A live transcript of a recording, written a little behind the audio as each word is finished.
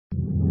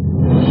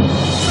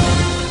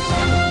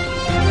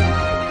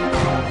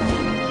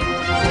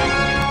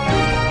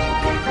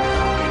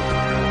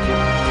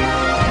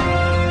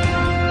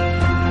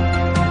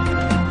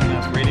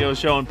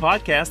show and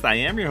podcast. I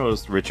am your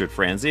host, Richard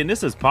Franzi, and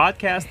this is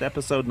podcast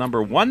episode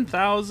number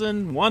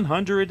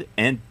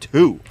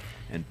 1102.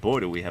 And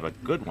boy, do we have a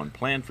good one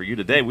planned for you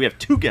today. We have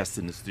two guests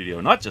in the studio,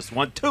 not just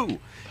one, two.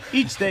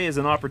 Each day is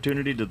an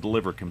opportunity to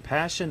deliver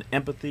compassion,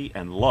 empathy,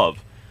 and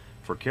love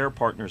for care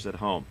partners at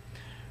home.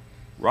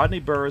 Rodney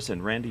Burris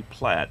and Randy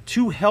Platt,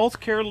 two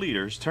healthcare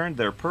leaders, turned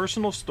their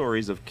personal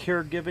stories of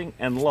caregiving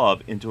and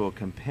love into a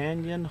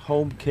companion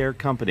home care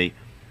company.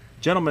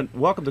 Gentlemen,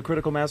 welcome to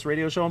Critical Mass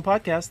Radio Show and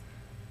Podcast.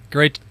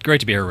 Great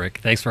to be here,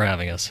 Rick. Thanks for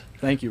having us.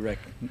 Thank you, Rick.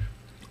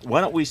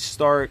 Why don't we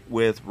start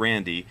with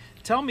Randy?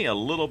 Tell me a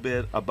little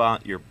bit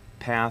about your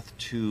path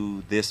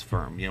to this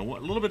firm. A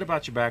little bit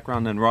about your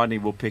background, and Rodney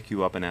will pick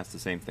you up and ask the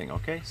same thing.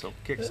 Okay, so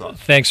kick us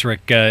off. Thanks,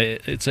 Rick.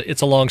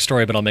 It's a long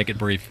story, but I'll make it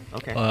brief.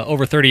 Okay.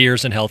 Over 30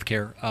 years in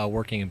healthcare,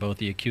 working in both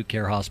the acute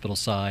care hospital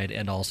side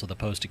and also the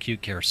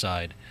post-acute care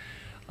side.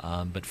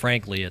 But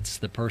frankly, it's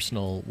the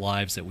personal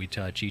lives that we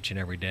touch each and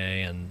every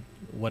day, and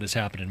what has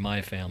happened in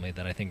my family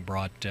that I think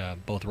brought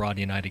both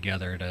Rodney and I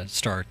together to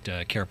start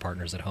Care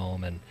Partners at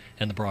Home and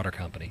the broader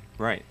company.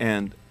 Right.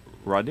 And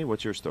Rodney,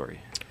 what's your story?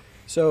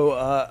 So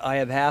I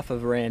have half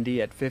of Randy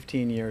at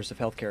 15 years of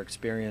healthcare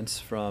experience,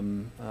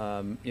 from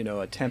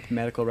a temp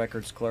medical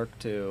records clerk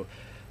to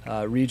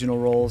regional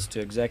roles to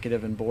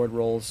executive and board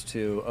roles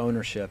to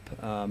ownership.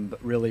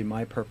 But really,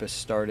 my purpose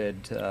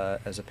started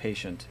as a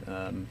patient.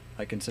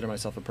 I consider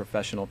myself a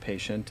professional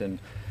patient, and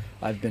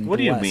I've been What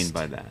blessed. do you mean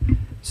by that?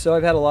 So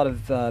I've had a lot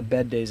of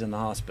bed days in the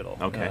hospital.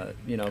 Okay.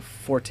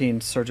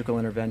 14 surgical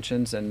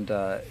interventions, and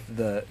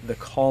the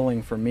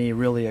calling for me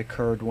really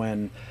occurred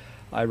when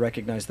I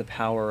recognized the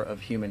power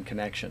of human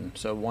connection.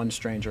 So one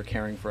stranger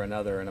caring for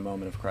another in a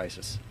moment of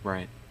crisis.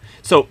 Right.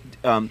 So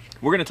we're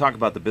going to talk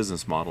about the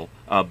business model,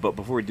 but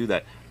before we do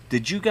that,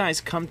 did you guys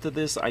come to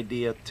this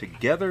idea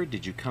together?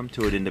 Did you come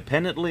to it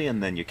independently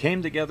and then you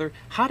came together?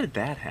 How did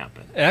that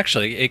happen?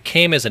 Actually, it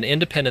came as an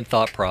independent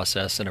thought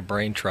process and a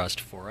brain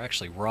trust for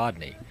actually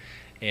Rodney.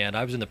 And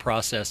I was in the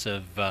process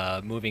of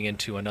moving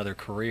into another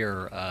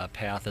career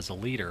path as a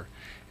leader.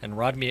 And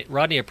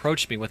Rodney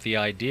approached me with the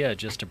idea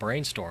just to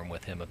brainstorm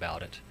with him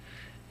about it.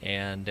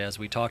 And as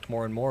we talked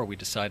more and more, we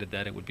decided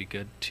that it would be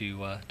good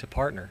to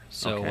partner.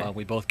 So Okay.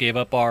 we both gave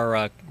up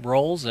our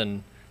roles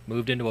and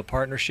moved into a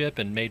partnership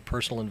and made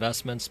personal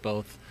investments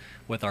both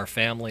with our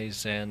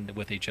families and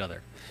with each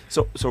other.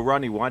 So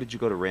Rodney, why did you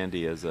go to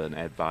Randy as an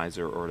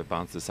advisor or to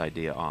bounce this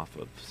idea off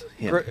of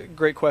him?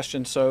 Great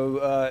question.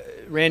 So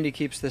Randy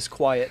keeps this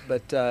quiet,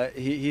 but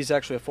he's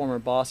actually a former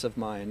boss of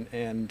mine.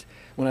 And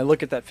when I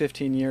look at that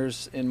 15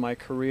 years in my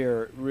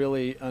career,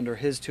 really under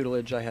his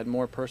tutelage, I had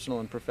more personal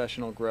and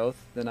professional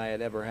growth than I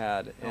had ever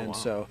had. Oh, And wow.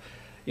 so,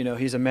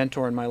 he's a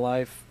mentor in my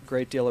life,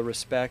 great deal of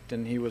respect,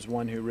 and he was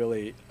one who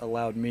really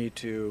allowed me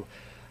to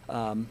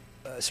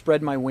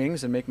spread my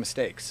wings and make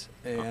mistakes.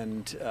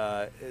 And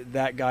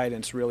that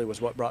guidance really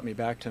was what brought me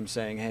back to him,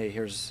 saying, hey,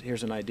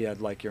 here's an idea, I'd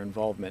like your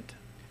involvement.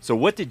 So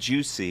what did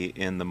you see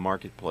in the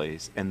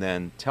marketplace? And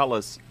then tell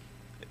us,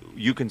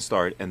 you can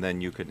start and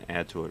then you can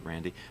add to it,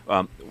 Randy.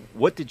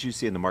 What did you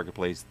see in the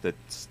marketplace that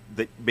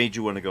made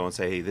you want to go and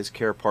say, hey, this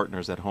Care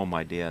Partners at Home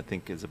idea I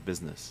think is a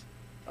business?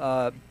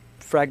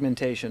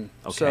 Fragmentation.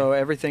 Okay. So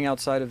everything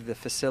outside of the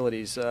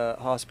facilities,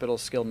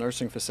 hospitals, skilled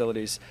nursing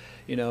facilities,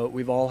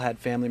 we've all had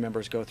family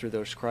members go through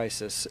those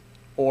crises,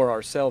 or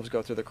ourselves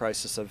go through the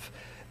crisis of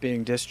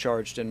being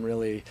discharged and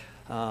really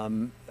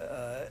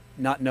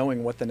not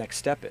knowing what the next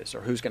step is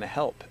or who's going to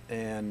help.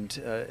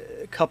 And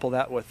couple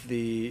that with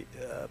the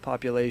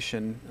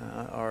population,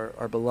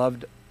 our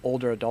beloved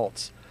older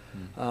adults.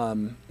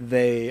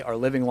 They are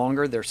living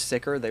longer, they're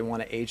sicker, they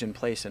want to age in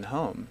place and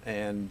home.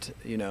 And,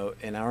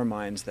 in our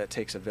minds, that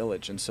takes a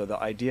village. And so the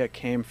idea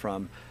came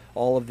from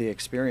all of the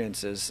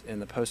experiences in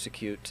the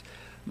post-acute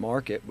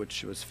market,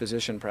 which was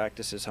physician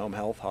practices, home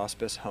health,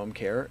 hospice, home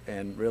care,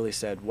 and really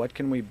said, what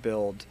can we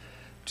build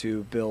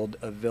to build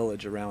a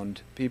village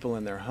around people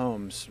in their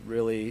homes,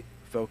 really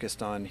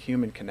focused on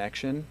human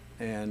connection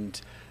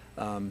and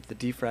the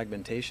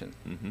defragmentation.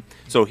 Mm-hmm.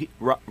 So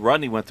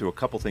Rodney went through a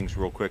couple things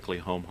real quickly: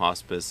 home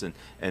hospice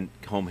and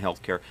home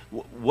health care.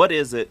 What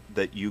is it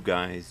that you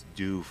guys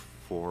do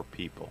for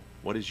people?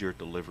 What is your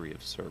delivery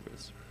of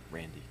service,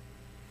 Randy?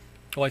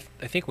 Well,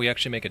 I think we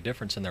actually make a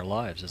difference in their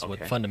lives is what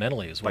Okay.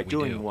 fundamentally is what By we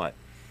do. doing what?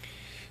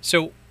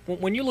 So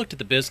when you looked at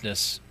the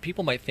business,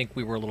 people might think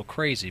we were a little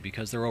crazy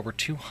because there are over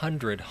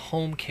 200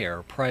 home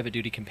care private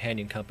duty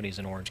companion companies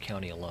in Orange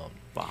County alone.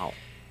 Wow.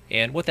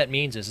 And what that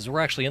means is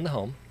we're actually in the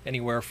home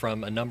anywhere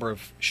from a number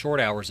of short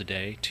hours a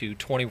day to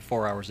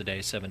 24 hours a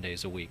day, 7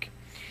 days a week.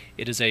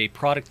 It is a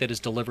product that is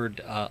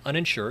delivered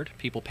uninsured.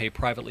 People pay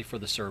privately for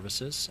the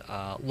services.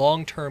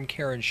 Long-term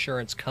care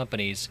insurance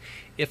companies,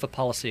 if a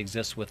policy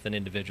exists with an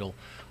individual,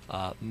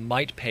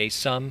 might pay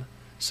some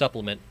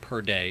supplement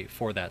per day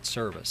for that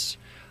service.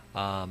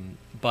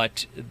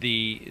 But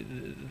the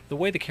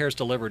way the care is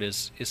delivered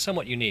is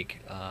somewhat unique.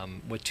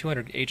 With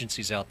 200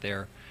 agencies out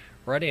there,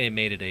 Rodney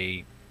made it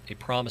a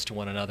promise to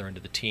one another and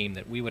to the team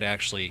that we would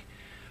actually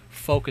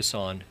focus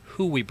on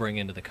who we bring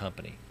into the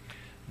company.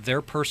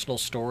 Their personal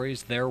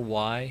stories, their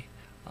why,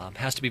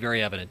 has to be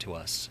very evident to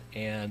us.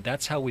 And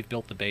that's how we've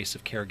built the base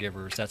of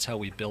caregivers. That's how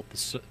we've built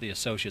the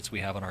associates we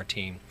have on our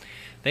team.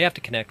 They have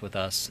to connect with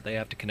us. They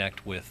have to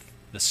connect with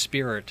the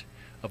spirit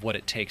of what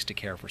it takes to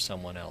care for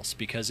someone else,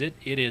 because it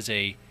is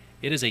a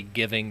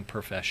giving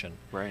profession.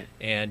 Right.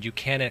 And you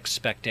can't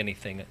expect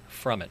anything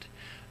from it.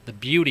 The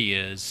beauty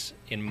is,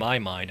 in my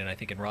mind, and I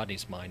think in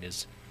Rodney's mind,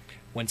 is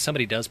when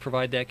somebody does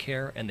provide that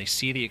care and they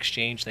see the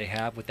exchange they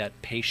have with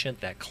that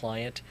patient, that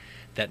client,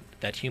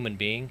 that human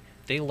being,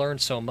 they learn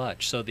so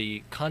much. So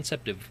the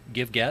concept of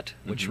give-get,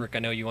 which Rick, I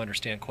know you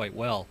understand quite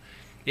well,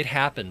 it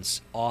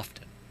happens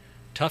often.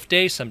 Tough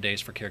days some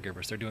days for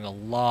caregivers. They're doing a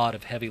lot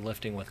of heavy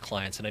lifting with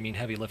clients, and I mean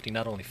heavy lifting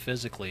not only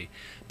physically,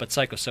 but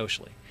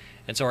psychosocially.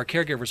 And so our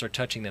caregivers are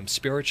touching them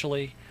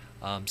spiritually,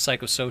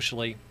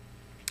 psychosocially,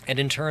 and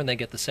in turn they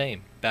get the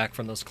same back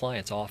from those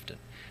clients often.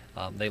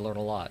 They learn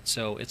a lot.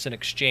 So it's an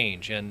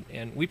exchange,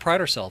 and we pride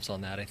ourselves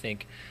on that. I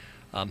think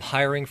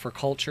hiring for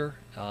culture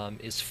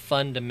is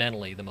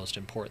fundamentally the most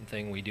important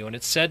thing we do, and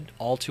it's said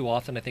all too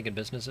often, I think, in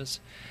businesses.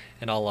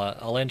 And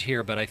I'll end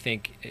here, but I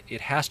think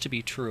it has to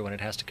be true, and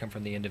it has to come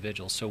from the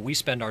individual. So we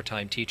spend our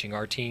time teaching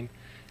our team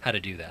how to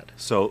do that.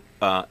 So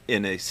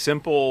in a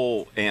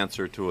simple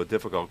answer to a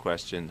difficult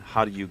question,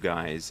 how do you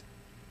guys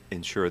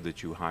ensure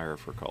that you hire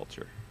for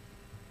culture?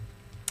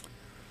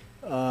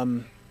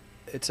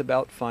 It's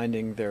about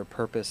finding their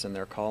purpose and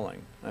their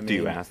calling. I mean, do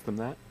you ask them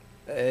that?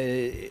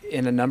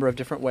 In a number of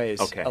different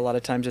ways. Okay. A lot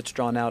of times it's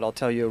drawn out. I'll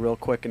tell you real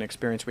quick an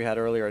experience we had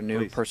earlier. A new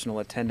Please. personal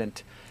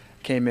attendant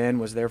came in,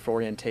 was there for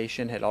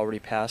orientation, had already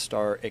passed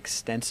our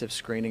extensive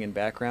screening and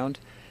background,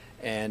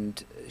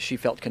 and she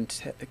felt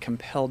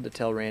compelled to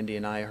tell Randy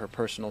and I her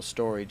personal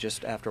story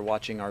just after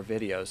watching our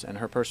videos. And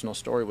her personal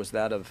story was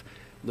that of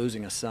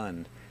losing a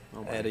son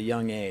at a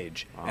young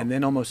age, and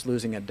then almost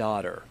losing a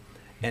daughter.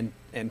 And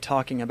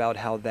talking about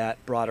how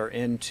that brought her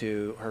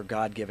into her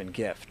God-given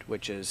gift,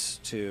 which is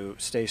to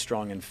stay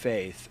strong in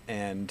faith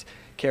and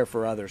care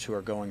for others who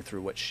are going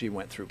through what she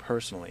went through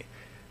personally.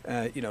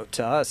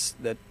 To us,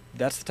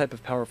 that's the type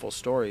of powerful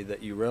story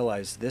that you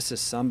realize this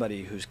is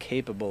somebody who's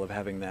capable of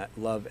having that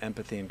love,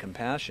 empathy, and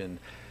compassion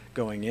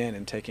going in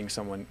and taking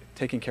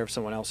care of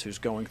someone else who's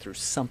going through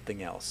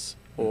something else,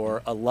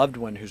 or a loved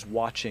one who's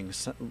watching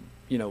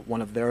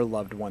one of their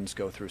loved ones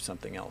go through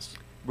something else.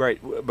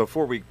 Right.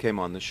 Before we came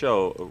on the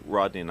show,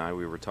 Rodney and I,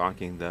 we were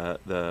talking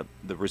the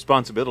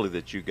responsibility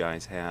that you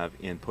guys have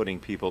in putting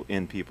people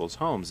in people's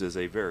homes is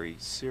a very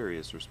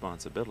serious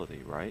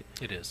responsibility, right?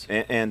 It is.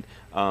 And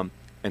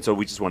so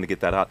we just want to get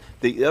that out.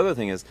 The other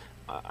thing is,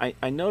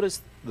 I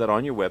noticed that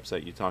on your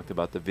website you talked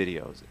about the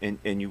videos,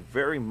 and you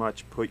very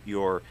much put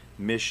your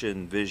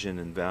mission, vision,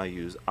 and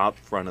values out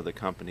front of the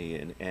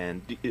company.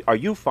 And are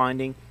you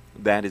finding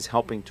that is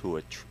helping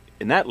to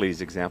in that Lee's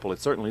example, it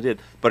certainly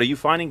did. But are you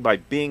finding by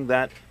being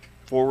that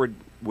forward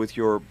with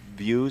your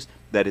views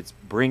that it's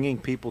bringing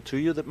people to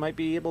you that might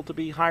be able to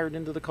be hired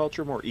into the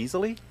culture more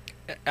easily?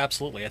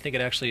 Absolutely. I think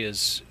it actually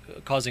is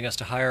causing us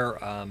to hire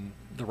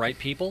the right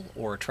people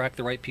or attract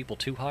the right people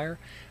to hire.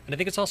 And I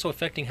think it's also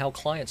affecting how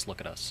clients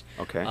look at us.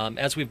 Okay.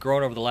 As we've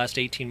grown over the last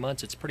 18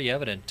 months, it's pretty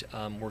evident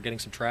we're getting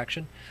some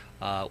traction.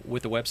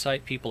 With the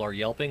website, people are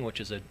Yelping, which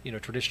is a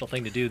traditional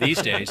thing to do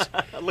these days.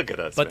 Look at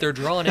us. But man. they're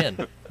drawn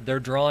in. They're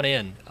drawn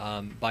in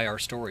by our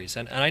stories.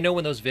 And I know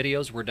when those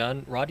videos were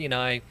done, Rodney and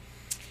I,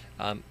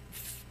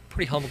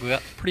 pretty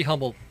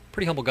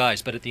humble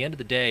guys, but at the end of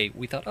the day,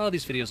 we thought, oh,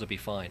 these videos will be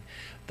fine.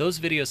 Those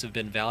videos have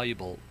been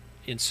valuable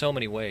in so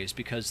many ways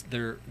because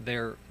they're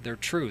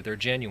true, they're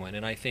genuine,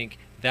 and I think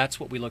that's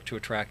what we look to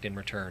attract in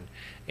return.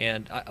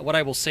 And what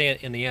I will say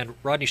in the end,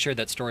 Rodney shared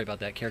that story about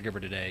that caregiver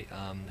today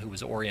who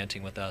was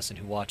orienting with us and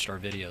who watched our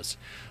videos.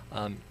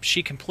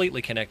 She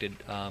completely connected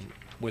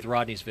with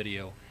Rodney's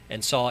video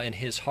and saw in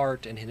his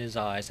heart and in his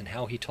eyes and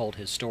how he told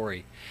his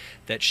story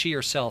that she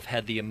herself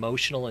had the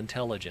emotional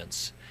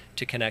intelligence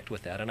to connect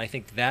with that. And I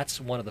think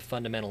that's one of the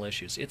fundamental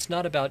issues. It's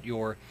not about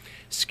your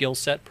skill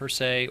set per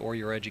se or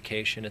your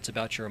education. It's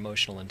about your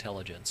emotional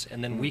intelligence.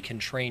 And then we can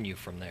train you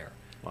from there.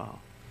 Wow.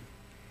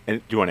 And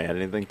do you want to add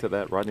anything to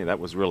that, Rodney? That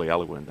was really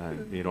eloquent.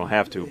 You don't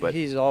have to, but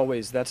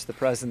that's the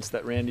presence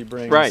that Randy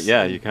brings. Right,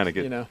 yeah, you kind of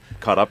get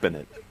caught up in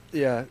it.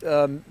 Yeah,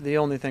 the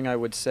only thing I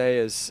would say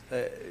is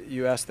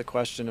you asked the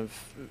question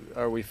of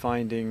are we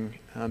finding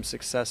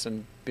success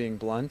in being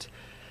blunt?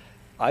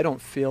 I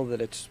don't feel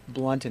that it's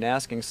blunt in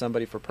asking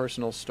somebody for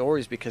personal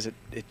stories because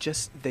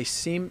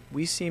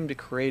we seem to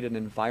create an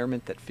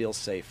environment that feels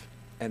safe,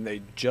 and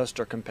they just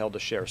are compelled to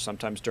share,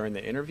 sometimes during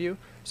the interview,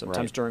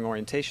 sometimes during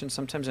orientation,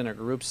 sometimes in a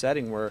group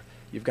setting where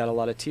you've got a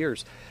lot of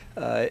tears.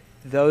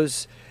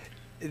 That's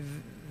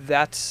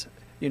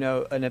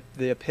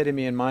the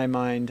epitome in my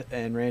mind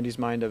and Randy's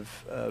mind of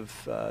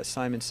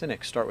Simon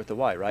Sinek, start with the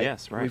why, right?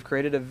 Yes, right. We've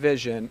created a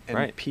vision,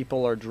 and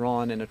people are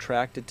drawn and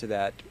attracted to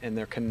that, and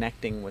they're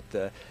connecting with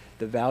the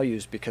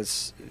values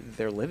because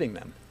they're living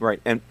them. Right,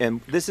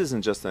 and this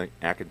isn't just an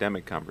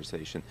academic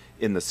conversation.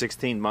 In the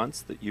 16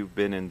 months that you've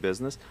been in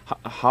business,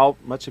 how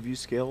much have you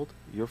scaled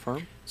your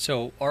firm?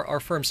 So our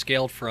firm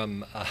scaled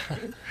from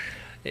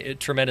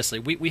tremendously.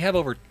 We have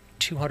over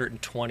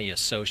 220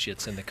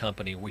 associates in the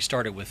company. We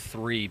started with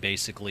 3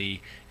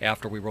 basically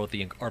after we wrote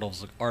the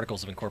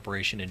articles of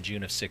incorporation in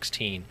June of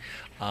 16.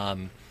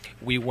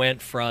 We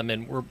went from,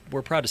 and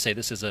we're proud to say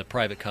this is a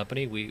private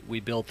company. We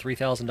billed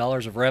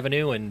 $3,000 of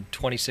revenue in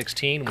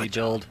 2016. We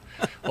billed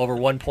over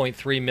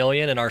 $1.3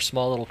 million in our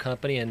small little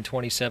company in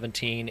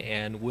 2017,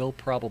 and we'll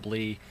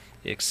probably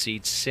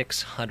exceed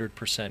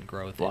 600%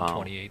 growth in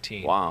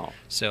 2018. Wow.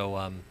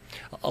 So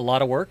a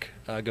lot of work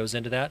goes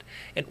into that.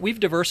 And we've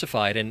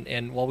diversified,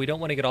 and while we don't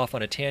want to get off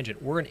on a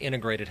tangent, we're an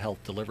integrated health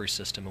delivery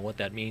system. And what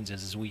that means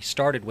is we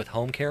started with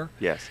home care,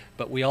 yes,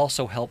 but we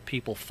also help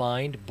people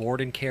find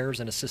board and cares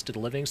and assisted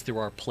livings through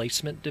our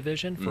placement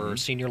division for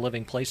senior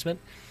living placement.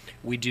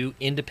 We do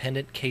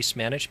independent case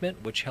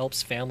management, which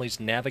helps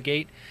families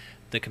navigate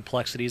the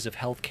complexities of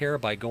healthcare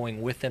by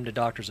going with them to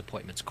doctor's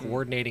appointments,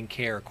 coordinating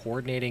care,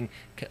 coordinating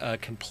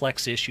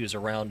complex issues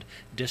around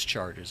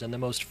discharges. And the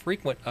most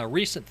frequent,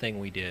 recent thing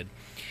we did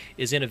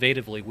is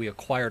innovatively we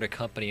acquired a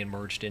company and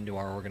merged into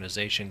our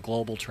organization,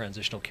 Global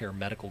Transitional Care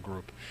Medical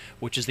Group,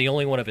 which is the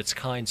only one of its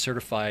kind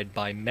certified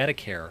by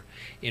Medicare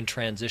in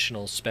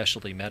transitional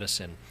specialty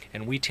medicine.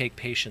 And we take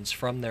patients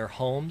from their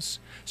homes,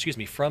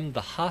 from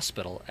the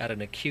hospital at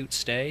an acute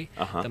stay,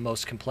 the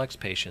most complex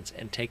patients,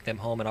 and take them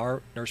home, and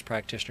our nurse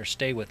practitioners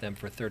stay with them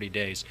for 30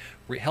 days,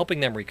 helping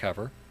them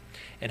recover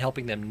and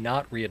helping them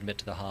not readmit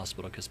to the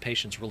hospital, because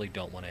patients really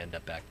don't want to end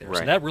up back there. Right.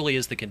 So that really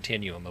is the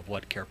continuum of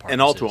what Care Partners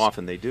And all too is.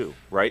 often they do,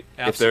 right?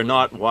 Absolutely. If they're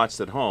not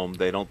watched at home,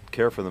 they don't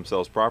care for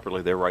themselves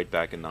properly, they're right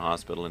back in the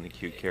hospital in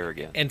acute care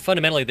again. And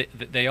fundamentally,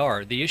 they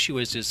are. The issue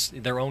is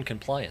their own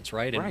compliance,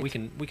 right? And Right. we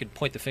can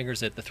point the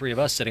fingers at the 3 of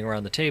us sitting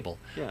around the table.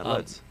 Yeah,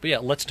 let's. But yeah,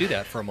 let's do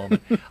that for a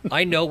moment.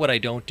 I know what I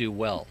don't do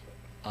well.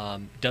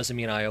 Doesn't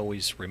mean I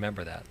always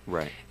remember that.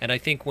 Right. And I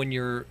think when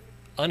you're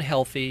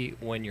unhealthy,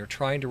 when you're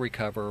trying to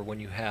recover, when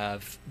you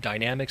have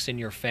dynamics in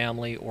your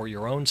family or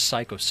your own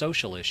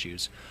psychosocial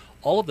issues,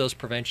 all of those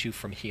prevent you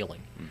from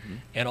healing.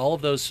 And all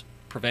of those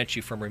prevent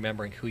you from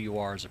remembering who you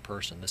are as a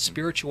person. The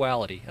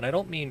spirituality, and I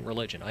don't mean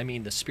religion, I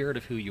mean the spirit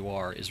of who you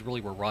are, is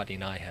really where Rodney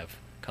and I have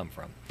come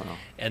from. Wow.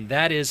 And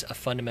that is a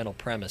fundamental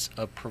premise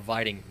of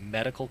providing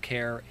medical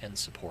care and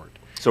support.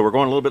 So we're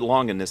going a little bit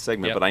long in this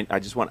segment, Yep.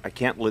 but I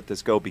can't let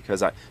this go,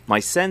 because my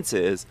sense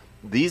is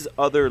these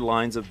other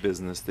lines of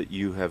business that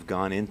you have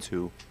gone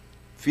into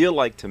feel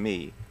like, to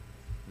me,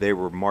 they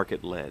were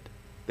market-led.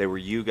 They were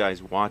you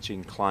guys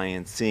watching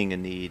clients, seeing a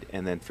need,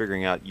 and then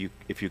figuring out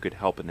if you could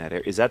help in that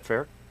area. Is that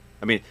fair?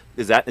 I mean,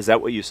 is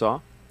that what you saw?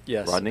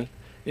 Yes. Rodney?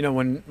 You know,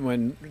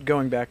 when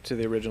going back to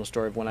the original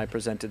story of when I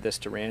presented this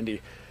to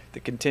Randy, the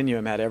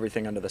continuum had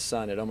everything under the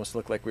sun. It almost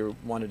looked like we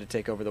wanted to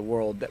take over the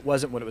world. That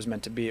wasn't what it was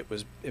meant to be. It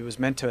was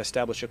meant to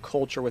establish a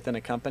culture within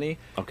a company,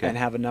 Okay. and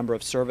have a number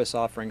of service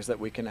offerings that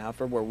we can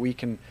offer where we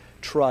can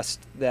trust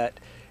that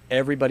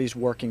everybody's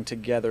working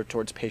together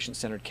towards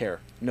patient-centered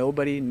care. No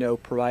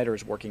provider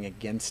is working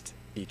against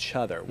each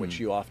other, which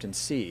you often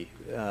see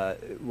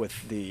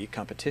with the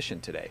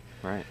competition today.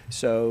 Right.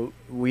 So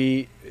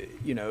we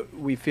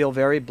feel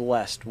very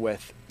blessed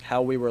with how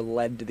we were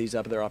led to these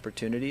other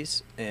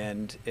opportunities,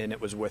 and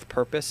it was with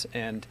purpose,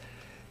 and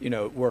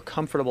we're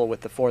comfortable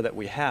with the 4 that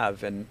we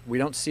have, and we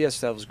don't see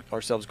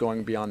ourselves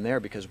going beyond there,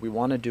 because we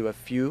want to do a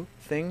few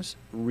things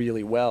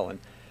really well. And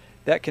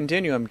that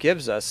continuum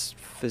gives us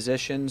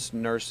physicians,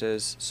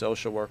 nurses,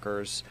 social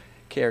workers,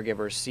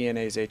 caregivers,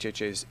 CNAs,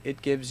 HHAs.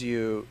 It gives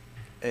you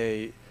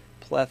a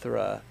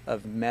plethora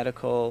of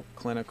medical,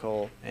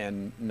 clinical,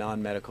 and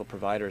non-medical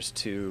providers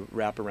to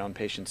wrap around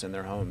patients in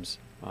their homes.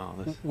 Wow.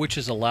 Which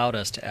has allowed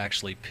us to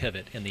actually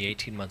pivot in the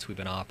 18 months we've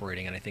been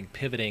operating. And I think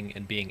pivoting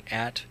and being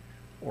at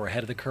or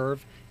ahead of the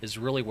curve is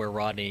really where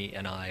Rodney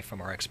and I,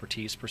 from our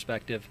expertise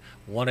perspective,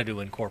 wanted to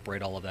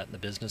incorporate all of that in the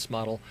business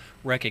model,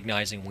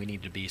 recognizing we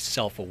need to be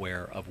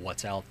self-aware of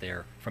what's out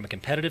there from a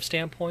competitive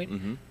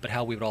standpoint, but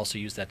how we would also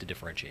use that to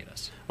differentiate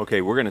us.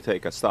 Okay, we're going to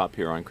take a stop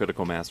here on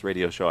Critical Mass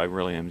Radio Show. I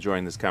really am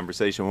enjoying this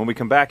conversation. When we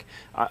come back,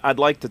 I'd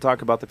like to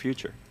talk about the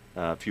future,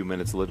 a few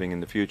minutes living in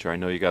the future. I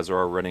know you guys are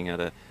all running at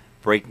a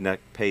breakneck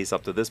pace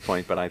up to this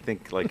point, but I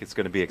think it's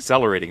going to be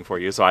accelerating for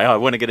you, so I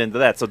want to get into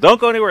that. So don't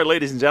go anywhere,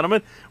 ladies and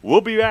gentlemen. We'll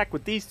be back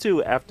with these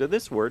 2 after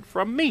this word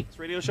from me. It's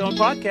Radio Show and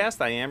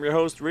Podcast. I am your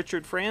host,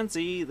 Richard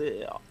Franzi.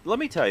 Let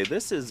me tell you,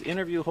 this is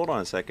interview, hold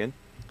on a second.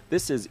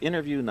 This is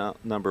interview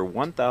number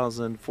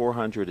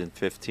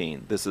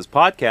 1,415. This is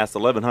podcast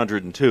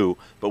 1,102,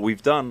 but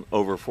we've done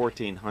over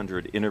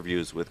 1,400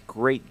 interviews with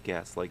great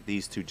guests like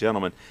these 2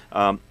 gentlemen.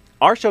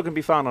 Our show can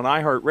be found on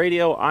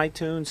iHeartRadio,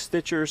 iTunes,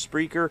 Stitcher,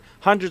 Spreaker,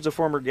 hundreds of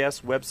former guests'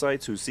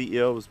 websites whose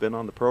CEO has been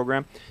on the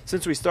program.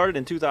 Since we started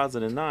in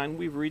 2009,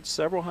 we've reached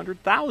several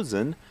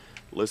 100,000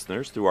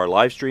 listeners through our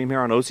live stream here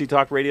on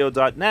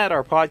octalkradio.net,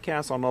 our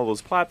podcasts on all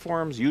those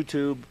platforms,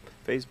 YouTube,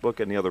 Facebook,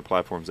 and the other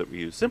platforms that we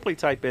use. Simply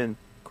type in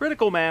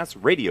Critical Mass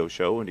Radio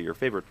Show into your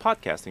favorite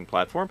podcasting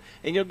platform,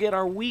 and you'll get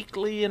our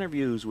weekly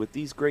interviews with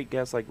these great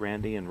guests like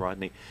Randy and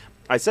Rodney.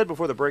 I said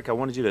before the break I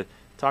wanted you to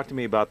talk to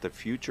me about the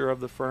future of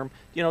the firm.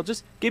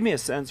 Just give me a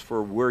sense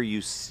for where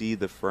you see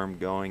the firm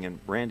going. And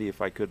Randy, if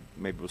I could,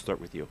 maybe we'll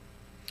start with you.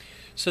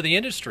 So the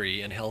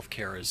industry in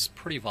healthcare is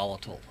pretty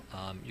volatile.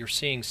 You're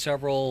seeing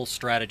several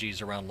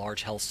strategies around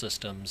large health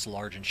systems,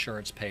 large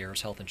insurance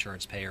payers, health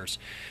insurance payers,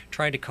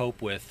 trying to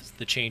cope with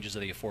the changes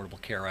of the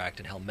Affordable Care Act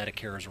and how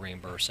Medicare is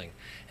reimbursing.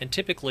 And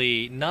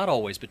typically, not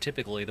always, but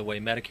typically the way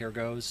Medicare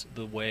goes,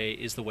 the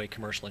way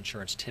commercial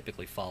insurance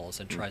typically follows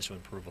and tries to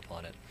improve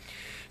upon it.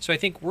 So I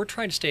think we're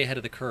trying to stay ahead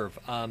of the curve.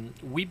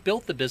 We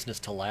built the business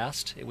to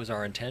last. It was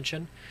our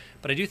intention.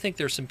 But I do think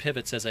there's some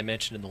pivots, as I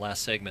mentioned in the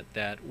last segment,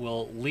 that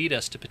will lead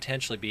us to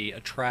potentially be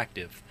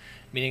attractive,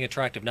 meaning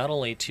attractive not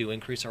only to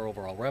increase our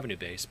overall revenue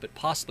base, but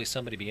possibly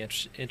somebody be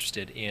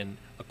interested in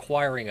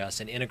acquiring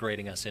us and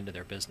integrating us into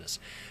their business,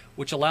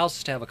 which allows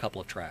us to have a couple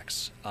of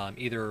tracks,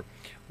 either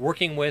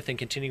working with and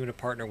continuing to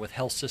partner with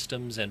health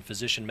systems and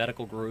physician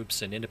medical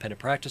groups and independent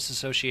practice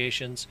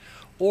associations,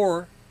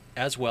 or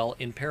as well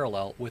in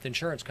parallel with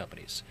insurance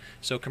companies.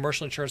 So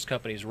commercial insurance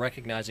companies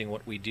recognizing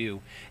what we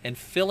do and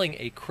filling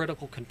a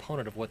critical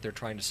component of what they're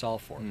trying to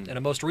solve for. And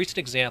a most recent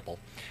example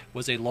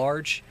was a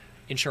large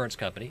insurance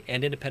company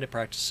and independent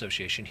practice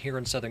association here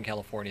in Southern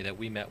California that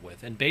we met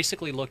with and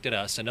basically looked at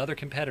us and other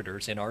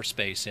competitors in our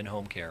space in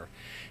home care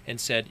and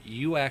said,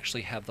 you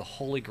actually have the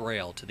holy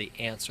grail to the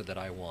answer that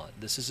I want.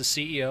 This is a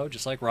CEO,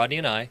 just like Rodney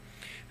and I,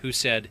 who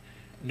said,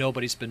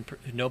 nobody's been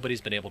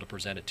able to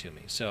present it to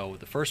me. So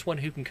the first one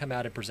who can come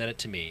out and present it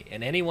to me,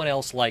 and anyone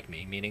else like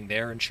me, meaning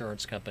their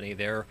insurance company,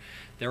 their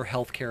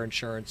healthcare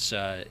insurance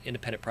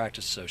independent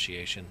practice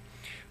association,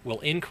 will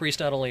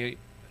increase not only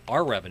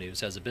our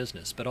revenues as a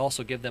business, but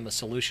also give them a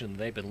solution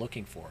they've been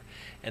looking for.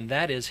 And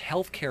that is,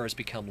 healthcare has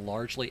become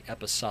largely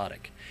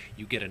episodic.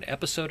 You get an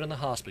episode in the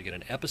hospital, you get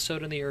an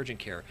episode in the urgent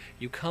care,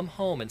 you come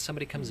home and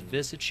somebody comes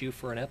visits you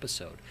for an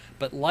episode.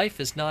 But life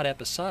is not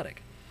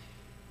episodic.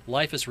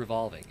 Life is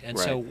revolving. And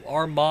Right. so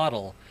our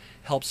model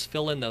helps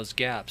fill in those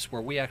gaps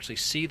where we actually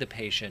see the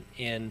patient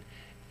in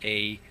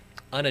a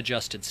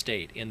unadjusted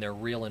state in their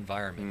real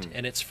environment.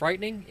 And it's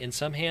frightening in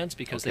some hands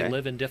because they Okay.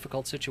 live in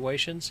difficult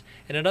situations.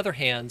 And in other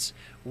hands,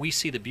 we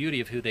see the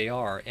beauty of who they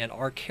are, and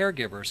our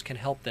caregivers can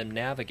help them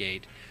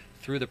navigate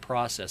through the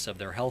process of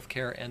their health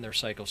care and their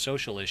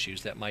psychosocial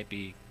issues that might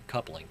be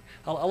coupling.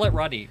 I'll let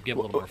Rodney give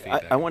a little more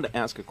feedback. I want to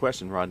ask a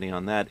question, Rodney,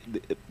 on that.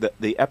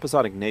 The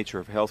episodic nature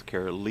of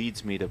healthcare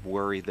leads me to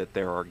worry that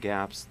there are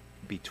gaps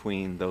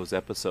between those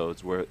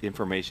episodes where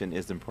information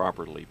isn't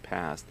properly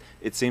passed.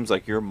 It seems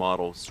like your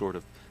model sort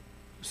of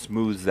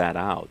smooths that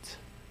out.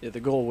 Yeah, the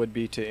goal would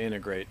be to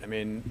integrate. I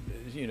mean,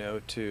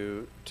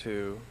 to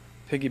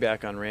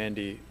piggyback on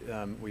Randy,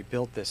 we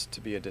built this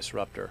to be a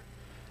disruptor.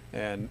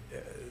 And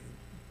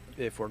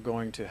if we're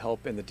going to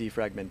help in the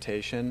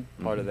defragmentation,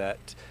 part of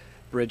that,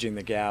 bridging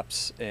the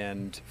gaps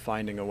and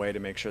finding a way to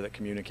make sure that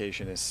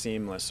communication is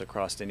seamless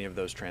across any of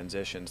those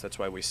transitions. That's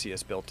why we see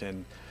us built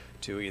in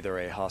to either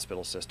a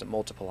hospital system,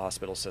 multiple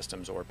hospital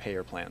systems, or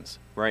payer plans.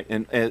 Right,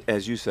 and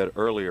as you said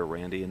earlier,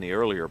 Randy, in the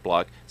earlier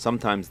block,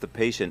 sometimes the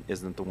patient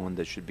isn't the one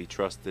that should be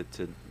trusted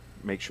to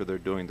make sure they're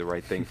doing the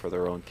right thing for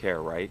their own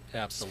care, right?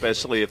 Absolutely.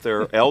 Especially if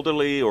they're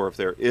elderly or if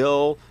they're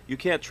ill. You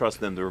can't trust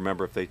them to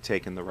remember if they've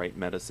taken the right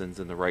medicines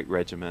and the right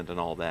regimen and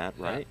all that,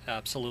 right?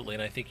 Absolutely,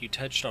 and I think you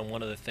touched on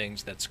one of the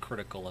things that's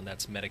critical, and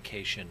that's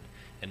medication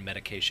and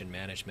medication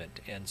management.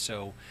 And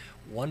so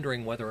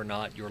wondering whether or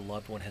not your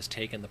loved one has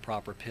taken the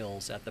proper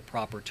pills at the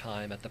proper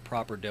time, at the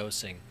proper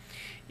dosing,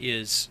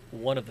 is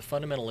one of the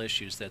fundamental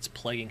issues that's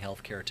plaguing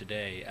healthcare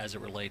today as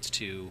it relates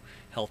to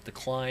health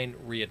decline,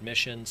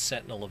 readmissions,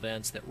 sentinel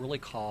events that really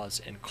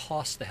cause and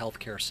cost the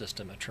healthcare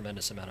system a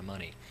tremendous amount of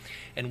money.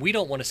 And we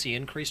don't want to see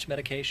increased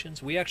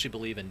medications. We actually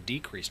believe in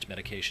decreased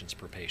medications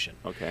per patient.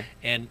 Okay.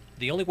 And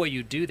the only way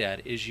you do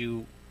that is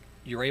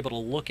you're able to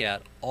look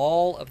at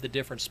all of the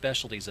different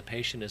specialties a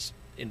patient is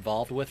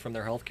involved with from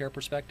their healthcare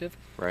perspective.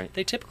 Right.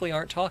 They typically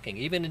aren't talking,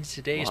 even in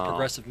today's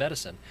progressive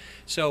medicine.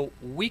 So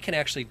we can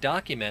actually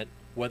document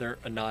whether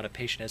or not a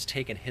patient has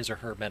taken his or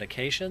her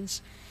medications,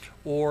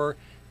 or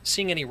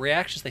seeing any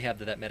reactions they have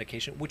to that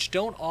medication, which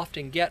don't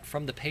often get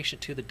from the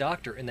patient to the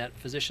doctor in that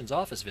physician's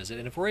office visit.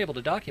 And if we're able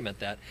to document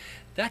that,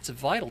 that's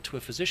vital to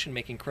a physician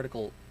making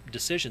critical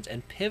decisions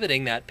and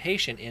pivoting that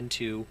patient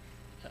into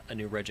a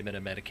new regimen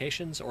of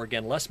medications, or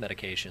again, less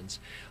medications.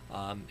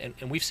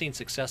 And we've seen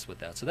success with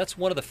that. So that's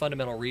one of the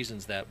fundamental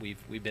reasons that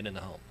we've been in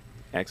the home.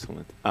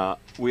 Excellent.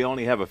 We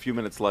only have a few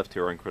minutes left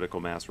here on Critical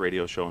Mass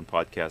Radio Show and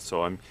Podcast,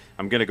 so I'm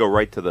going to go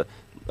right to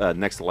the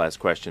next to last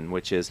question,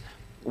 which is,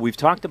 we've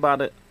talked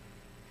about it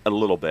a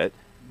little bit,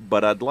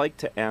 but I'd like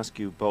to ask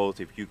you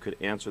both if you could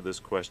answer this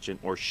question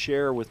or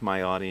share with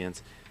my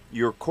audience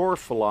your core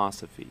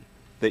philosophy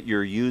that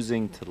you're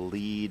using to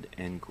lead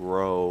and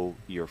grow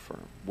your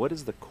firm. What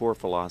is the core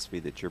philosophy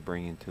that you're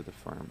bringing to the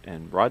firm?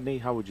 And Rodney,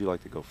 how would you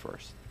like to go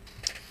first?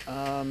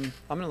 I'm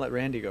going to let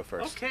Randy go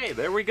first. Okay,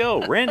 there we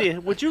go. Randy,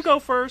 would you go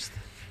first?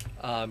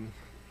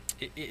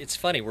 It's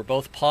funny, we're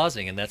both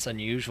pausing, and that's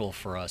unusual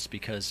for us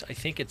because I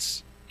think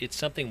it's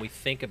something we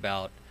think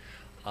about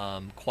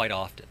quite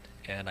often.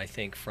 And I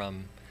think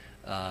from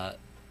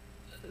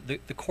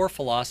the core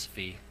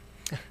philosophy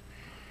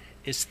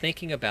is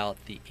thinking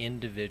about the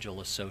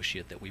individual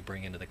associate that we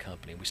bring into the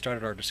company. We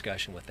started our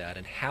discussion with that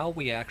and how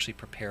we actually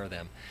prepare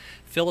them.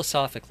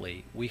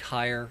 Philosophically, we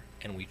hire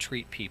and we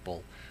treat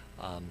people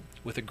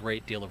with a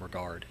great deal of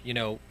regard. You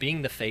know,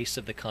 being the face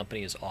of the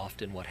company is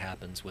often what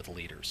happens with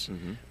leaders.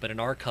 But in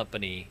our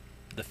company,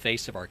 the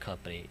face of our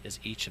company is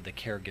each of the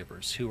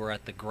caregivers who are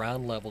at the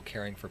ground level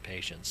caring for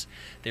patients.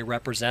 They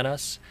represent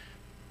us.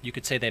 You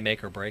could say they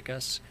make or break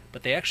us,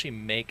 but they actually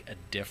make a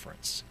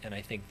difference. And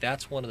I think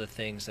that's one of the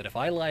things that if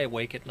I lie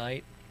awake at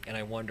night and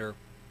I wonder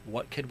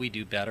what could we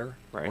do better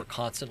or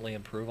constantly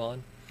improve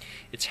on,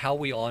 it's how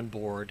we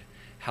onboard,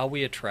 how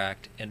we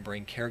attract and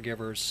bring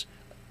caregivers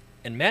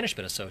and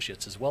management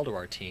associates as well to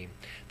our team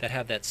that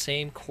have that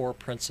same core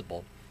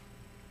principle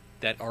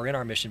that are in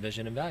our mission,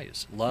 vision, and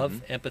values: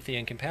 love, empathy,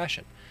 and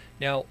compassion.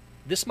 Now,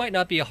 this might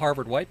not be a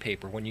Harvard white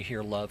paper when you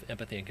hear love,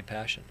 empathy, and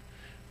compassion,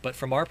 but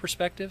from our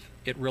perspective,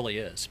 it really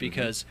is,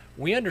 because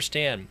we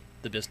understand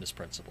the business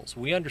principles.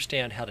 We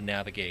understand how to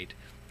navigate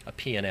a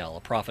P&L,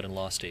 a profit and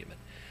loss statement.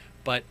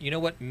 But you know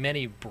what?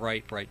 Many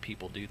bright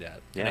people do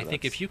that. Yeah, and I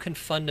think if you can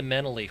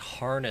fundamentally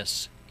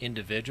harness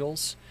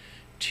individuals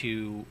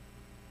to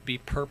be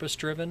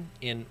purpose-driven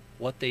in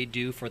what they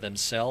do for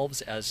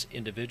themselves as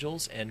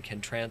individuals and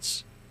can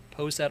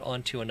transpose that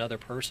onto another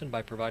person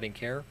by providing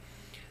care,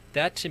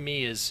 that to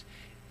me is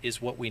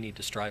what we need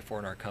to strive for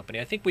in our company.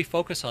 I think we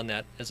focus on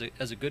that as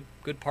a good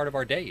part of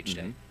our day each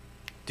day.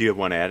 Do you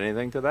want to add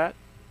anything to that?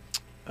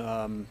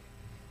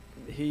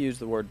 He used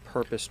the word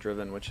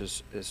purpose-driven, which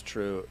is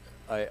true.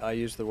 I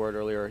used the word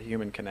earlier,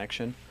 human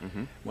connection.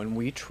 When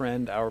we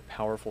trend our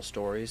powerful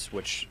stories,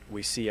 which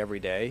we see every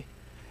day,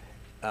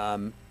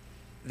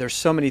 there's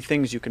so many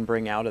things you can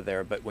bring out of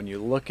there, but when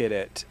you look at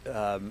it,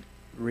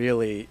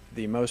 really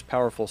the most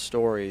powerful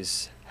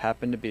stories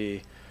happen to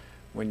be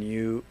when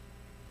you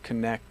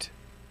connect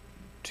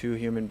two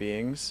human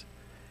beings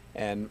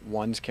and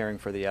one's caring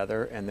for the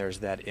other, and there's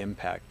that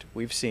impact.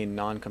 We've seen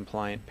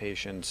non-compliant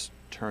patients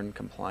turn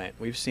compliant.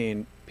 We've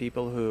seen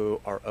people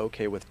who are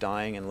okay with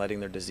dying and letting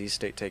their disease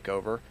state take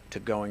over to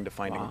going to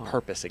finding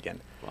purpose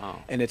again.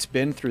 And it's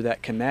been through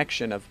that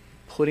connection of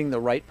putting the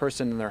right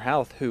person in their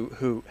health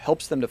who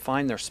helps them to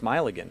find their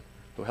smile again,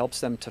 who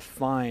helps them to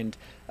find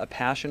a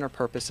passion or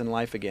purpose in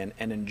life again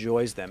and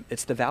enjoys them.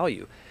 It's the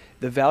value.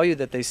 The value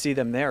that they see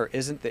them there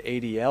isn't the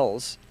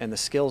ADLs and the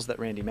skills that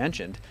Randy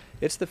mentioned.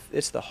 It's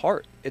the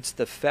heart. It's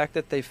the fact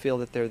that they feel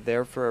that they're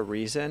there for a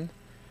reason,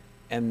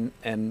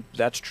 and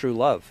that's true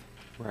love.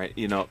 Right.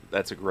 You know,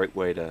 that's a great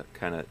way to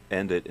kind of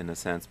end it in a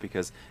sense,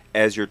 because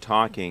as you're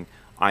talking,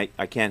 I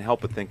can't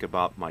help but think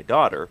about my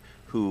daughter,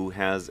 who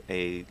has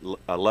a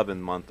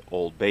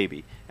 11-month-old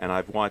baby, and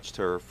I've watched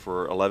her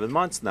for 11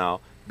 months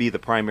now be the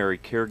primary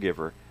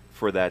caregiver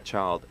for that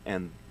child,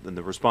 and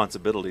the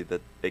responsibility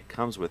that it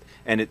comes with.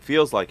 And it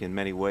feels like in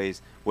many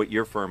ways what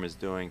your firm is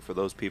doing for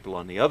those people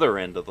on the other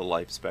end of the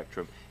life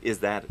spectrum is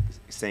that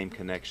same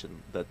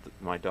connection that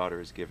my daughter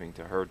is giving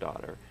to her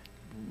daughter.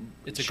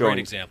 It's a great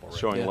example, right?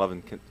 Showing love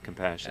and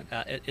compassion.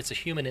 It's a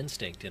human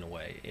instinct in a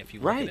way, if you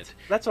look right. at it.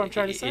 That's what I'm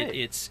trying to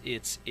say.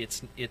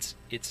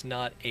 It's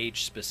not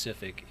age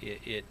specific.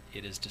 It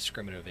is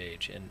discriminative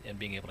age, and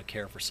being able to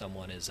care for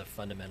someone is a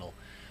fundamental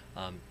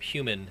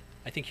human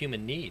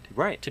need.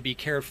 Right. To be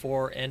cared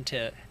for and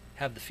to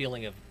have the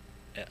feeling of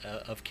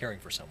caring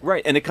for someone.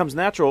 Right, and it comes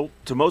natural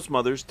to most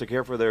mothers to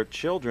care for their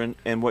children,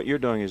 and what you're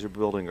doing is you're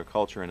building a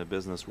culture and a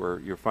business where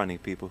you're finding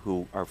people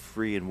who are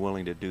free and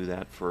willing to do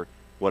that for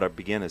what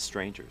begin as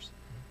strangers,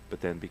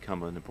 but then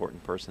become an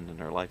important person in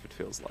their life, it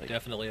feels like.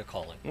 Definitely a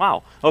calling.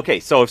 Wow. Okay,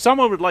 so if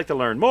someone would like to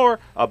learn more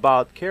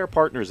about Care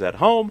Partners at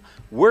Home,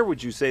 where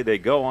would you say they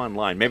go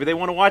online? Maybe they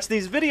want to watch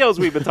these videos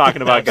we've been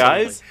talking about,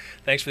 guys.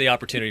 Thanks for the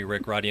opportunity,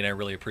 Rick. Rodney and I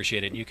really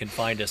appreciate it. You can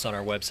find us on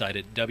our website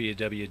at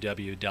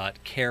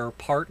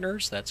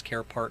www.carepartners, that's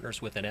Care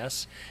Partners with an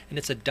S, and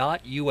it's a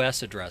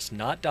 .us address,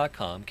 not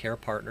 .com,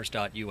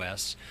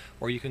 carepartners.us,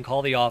 or you can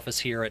call the office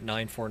here at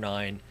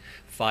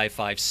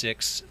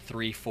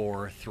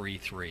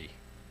 949-556-3433.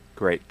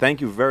 Great. Thank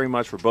you very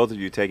much for both of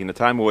you taking the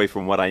time away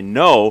from what I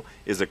know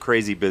is a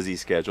crazy busy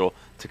schedule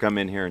to come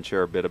in here and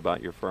share a bit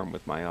about your firm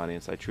with my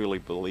audience. I truly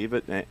believe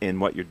it in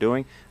what you're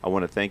doing. I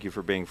want to thank you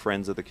for being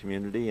friends of the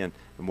community, and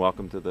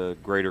welcome to the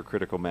greater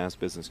critical mass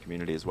business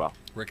community as well.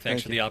 Rick,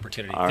 thanks for the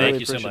opportunity. All Thank right.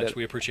 you so much.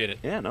 We appreciate it.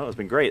 Yeah, no, it's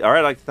been great. All right,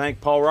 I'd like to thank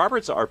Paul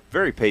Roberts, our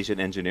very patient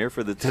engineer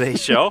for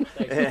today's show.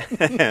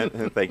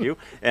 Thank you.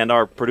 And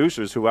our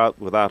producers,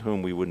 without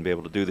whom we wouldn't be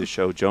able to do this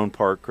show, Joan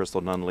Park,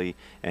 Crystal Nunley,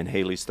 and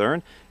Haley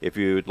Stern. If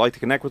you'd like to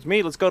connect with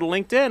me, let's go to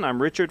LinkedIn.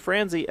 I'm Richard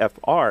Franzi,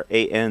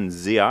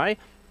 Franzi.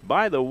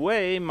 By the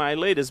way, my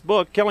latest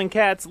book, Killing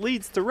Cats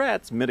Leads to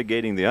Rats,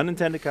 Mitigating the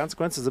Unintended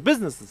Consequences of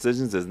Business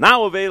Decisions, is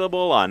now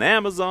available on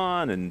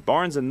Amazon and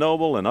Barnes &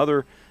 Noble and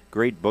other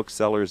great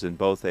booksellers in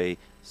both a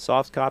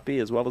soft copy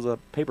as well as a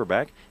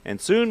paperback. And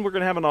soon we're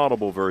going to have an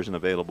Audible version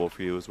available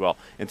for you as well.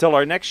 Until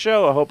our next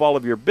show, I hope all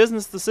of your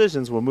business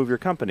decisions will move your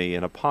company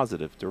in a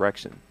positive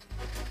direction.